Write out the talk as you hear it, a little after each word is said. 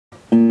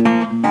Talk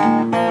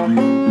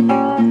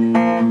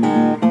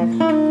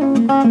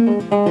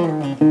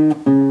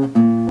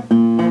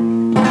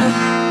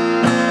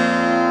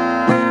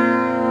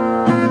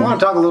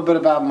a little bit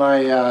about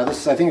my,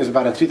 this I think is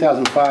about a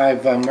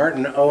 2005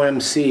 Martin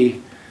OMC.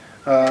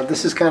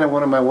 This is kind of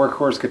one of my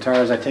workhorse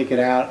guitars. I take it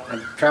out,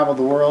 I've traveled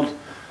the world,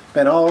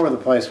 been all over the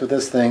place with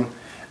this thing.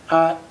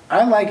 I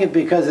like it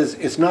because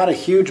it's not a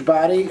huge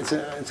body, it's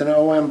an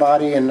OM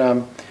body,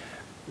 and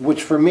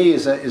which for me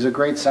is a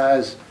great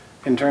size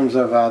in terms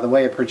of the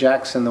way it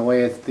projects and the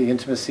way the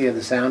intimacy of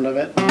the sound of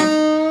it.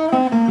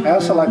 I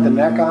also like the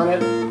neck on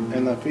it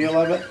and the feel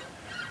of it.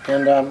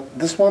 And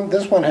this one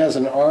has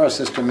an aura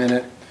system in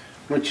it,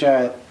 which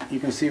you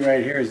can see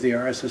right here is the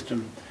aura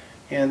system.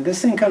 And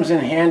this thing comes in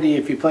handy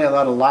if you play a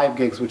lot of live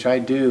gigs, which I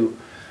do.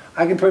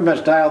 I can pretty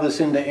much dial this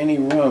into any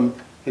room.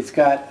 It's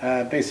got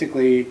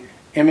basically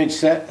image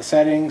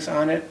settings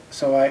on it.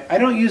 So I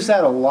don't use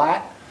that a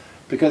lot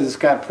because it's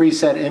got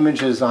preset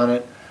images on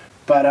it.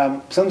 But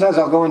sometimes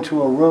I'll go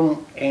into a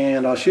room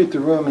and I'll shoot the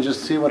room and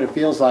just see what it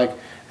feels like.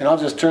 And I'll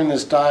just turn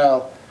this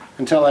dial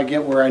until I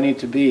get where I need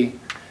to be.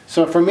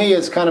 So for me,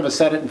 it's kind of a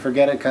set it and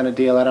forget it kind of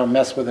deal. I don't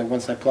mess with it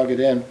once I plug it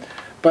in.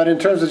 But in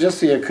terms of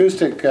just the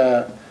acoustic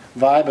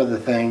vibe of the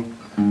thing,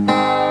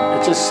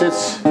 it just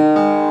sits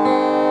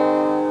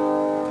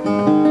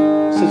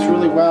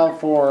really well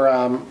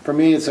for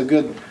me. It's a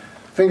good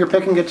finger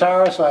picking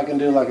guitar, so I can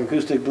do like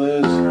acoustic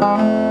blues. Or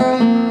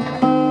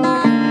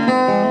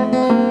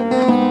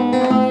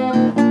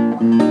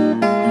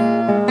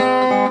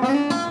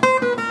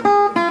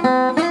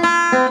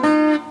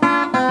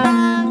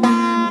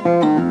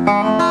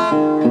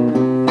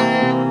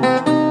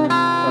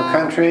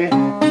country.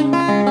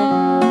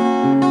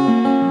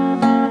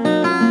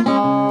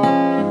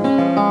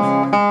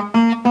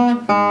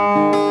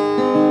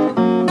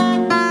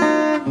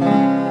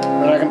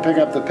 Pick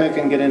up the pick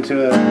and get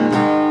into it.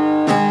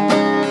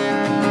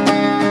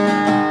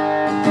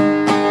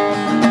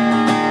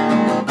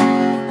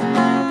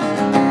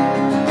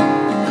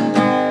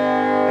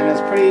 And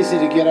it's pretty easy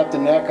to get up the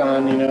neck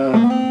on, you know.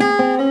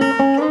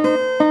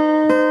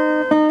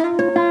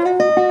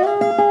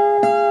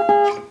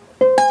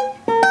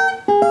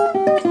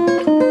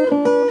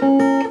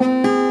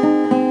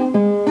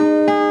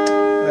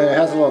 It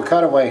has a little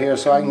cutaway here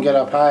so I can get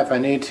up high if I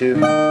need to.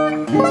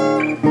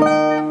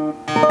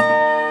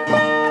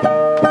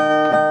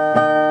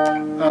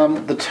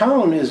 The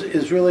tone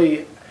is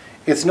really,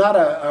 it's not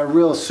a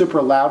real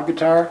super loud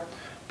guitar,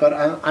 but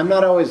I'm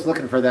not always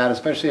looking for that,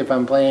 especially if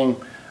I'm playing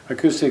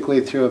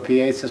acoustically through a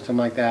PA system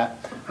like that.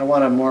 I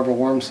want more of a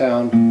warm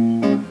sound.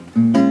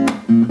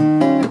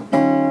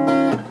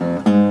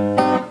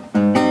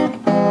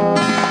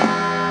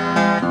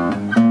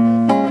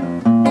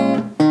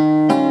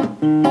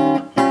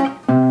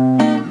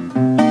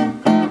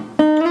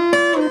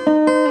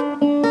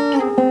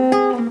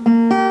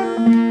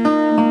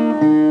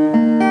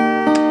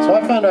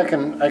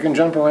 I can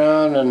jump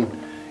around and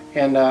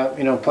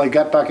you know, play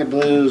gut bucket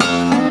blues,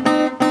 and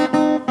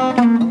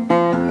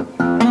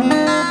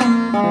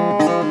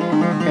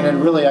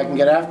then really I can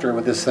get after it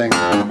with this thing.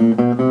 And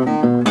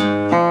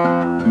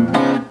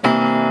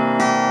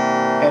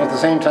at the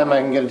same time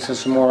I can get into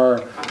some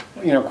more,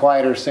 you know,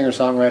 quieter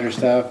singer-songwriter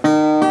stuff.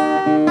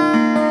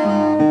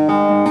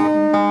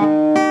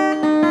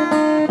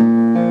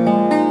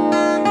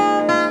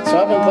 So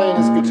I've been playing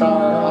this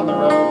guitar on the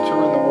road,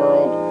 touring the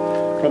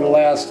world, for the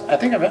last, I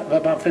think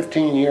about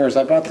 15 years.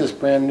 I bought this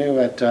brand new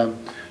at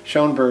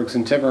Schoenberg's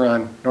in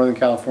Tiburon, Northern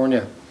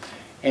California.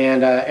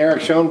 And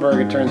Eric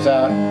Schoenberg, it turns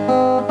out,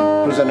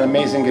 was an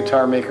amazing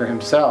guitar maker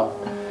himself.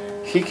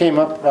 He came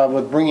up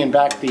with bringing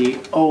back the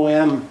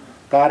OM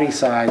body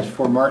size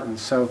for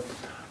Martins. So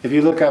if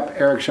you look up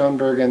Eric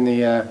Schoenberg in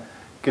the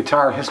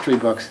guitar history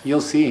books, you'll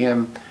see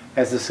him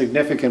as a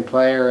significant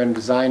player and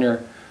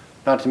designer,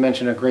 not to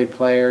mention a great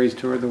player. He's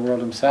toured the world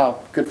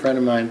himself. Good friend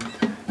of mine.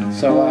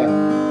 So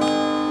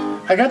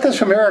I got this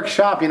from Eric's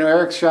shop. You know,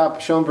 Eric's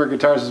shop, Schoenberg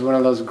Guitars, is one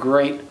of those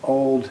great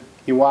old,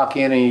 you walk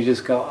in and you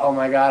just go, oh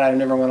my God, I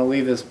never want to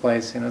leave this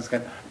place. You know, it's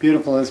got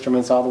beautiful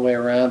instruments all the way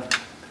around.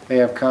 They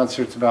have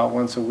concerts about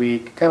once a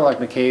week, kind of like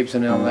McCabe's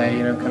in LA,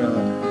 you know, kind of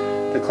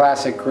the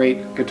classic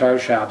great guitar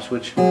shops,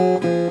 which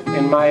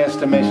in my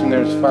estimation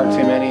there's far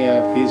too many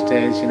of these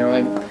days. You know,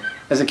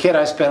 as a kid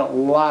I spent a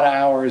lot of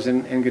hours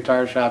in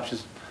guitar shops,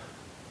 just,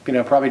 you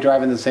know, probably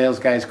driving the sales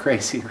guys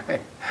crazy, right?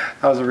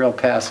 I was a real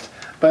pest.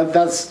 But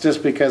that's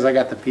just because I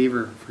got the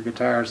fever for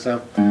guitar.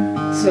 So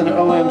this is an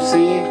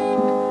OMC.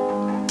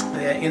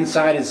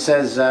 Inside it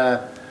says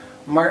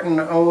Martin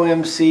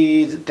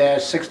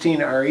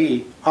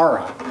OMC-16RE,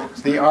 Aura.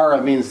 So the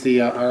Aura means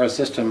the Aura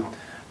system.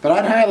 But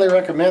I'd highly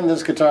recommend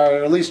this guitar,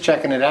 or at least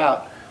checking it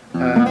out.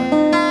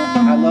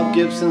 I love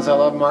Gibsons, I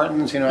love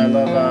Martins, you know, I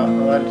love a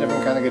lot of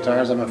different kind of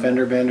guitars. I'm a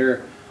fender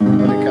bender.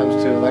 When it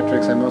comes to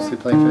electrics, I mostly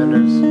play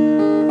Fenders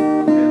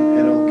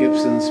and old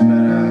Gibsons.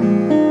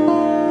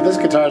 But this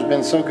guitar has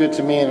been so good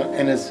to me,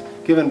 and it's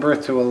given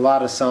birth to a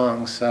lot of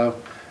songs. So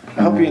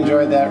I hope you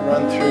enjoyed that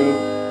run through,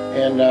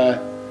 and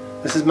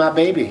this is my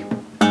baby.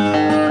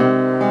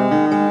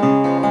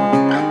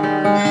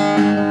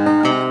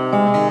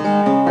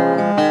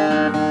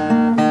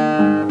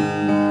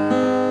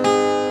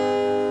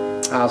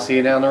 I'll see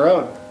you down the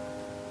road.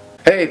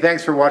 Hey,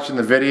 thanks for watching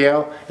the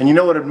video. And you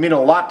know what, it would mean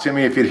a lot to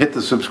me if you'd hit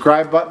the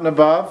subscribe button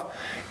above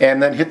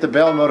and then hit the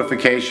bell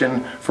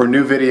notification for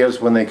new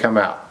videos when they come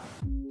out.